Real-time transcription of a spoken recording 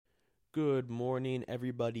Good morning,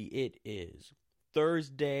 everybody. It is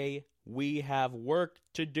Thursday. We have work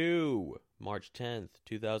to do. March 10th,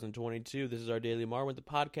 2022. This is our Daily Marwin, the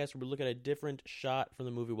podcast where we look at a different shot from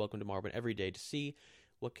the movie Welcome to Marwin every day to see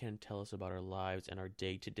what can tell us about our lives and our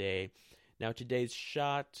day-to-day. Now, today's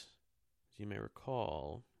shot, as you may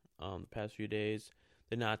recall, the past few days,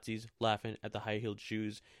 the Nazis laughing at the high-heeled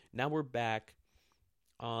shoes. Now we're back.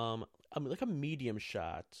 Like a medium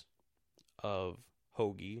shot of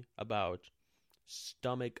Hoagie about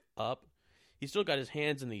stomach up. He's still got his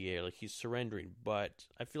hands in the air like he's surrendering, but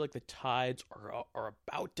I feel like the tides are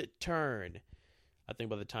about to turn. I think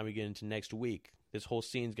by the time we get into next week, this whole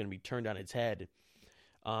scene's going to be turned on its head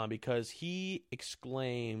because he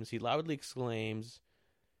loudly exclaims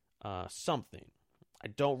something.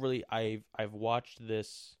 I've watched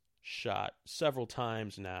this shot several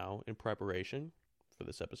times now in preparation for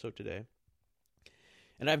this episode today.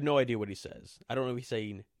 And I have no idea what he says. I don't know if he's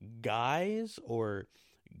saying guys or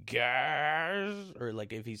guys or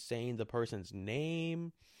like if he's saying the person's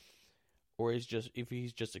name or if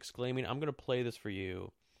he's just exclaiming. I'm going to play this for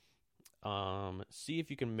you. See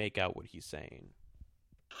if you can make out what he's saying.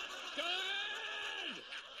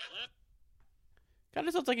 Kind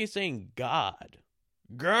of sounds like he's saying God.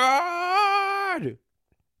 God!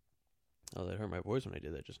 Oh, that hurt my voice when I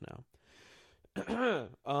did that just now.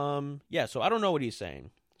 Yeah, so I don't know what he's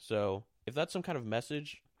saying. So if that's some kind of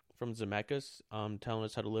message from Zemeckis telling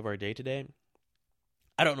us how to live our day today,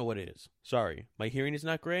 I don't know what it is. Sorry. My hearing is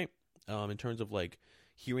not great in terms of like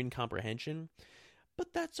hearing comprehension,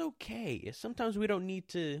 but that's okay. Sometimes we don't need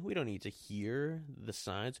to hear the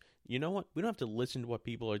signs. You know what? We don't have to listen to what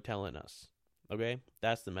people are telling us. Okay?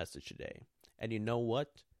 That's the message today. And you know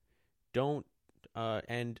what? Don't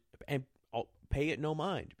and I'll pay it no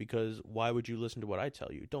mind, because why would you listen to what I tell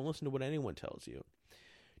you? Don't listen to what anyone tells you.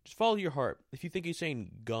 Just follow your heart. If you think he's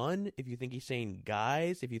saying gun, if you think he's saying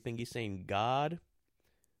guys, if you think he's saying God,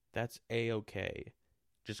 that's A-okay.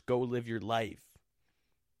 Just go live your life.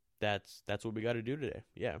 That's what we got to do today.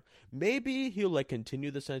 Yeah. Maybe he'll like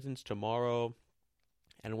continue the sentence tomorrow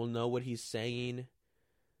and we'll know what he's saying.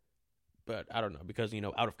 But I don't know, because,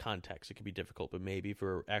 out of context, it can be difficult. But maybe if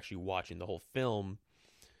we're actually watching the whole film,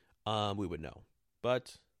 we would know.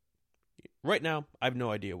 But right now, I have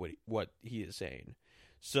no idea what he is saying.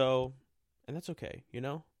 So, and that's okay,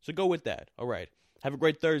 So go with that. All right. Have a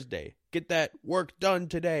great Thursday. Get that work done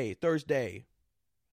today, Thursday.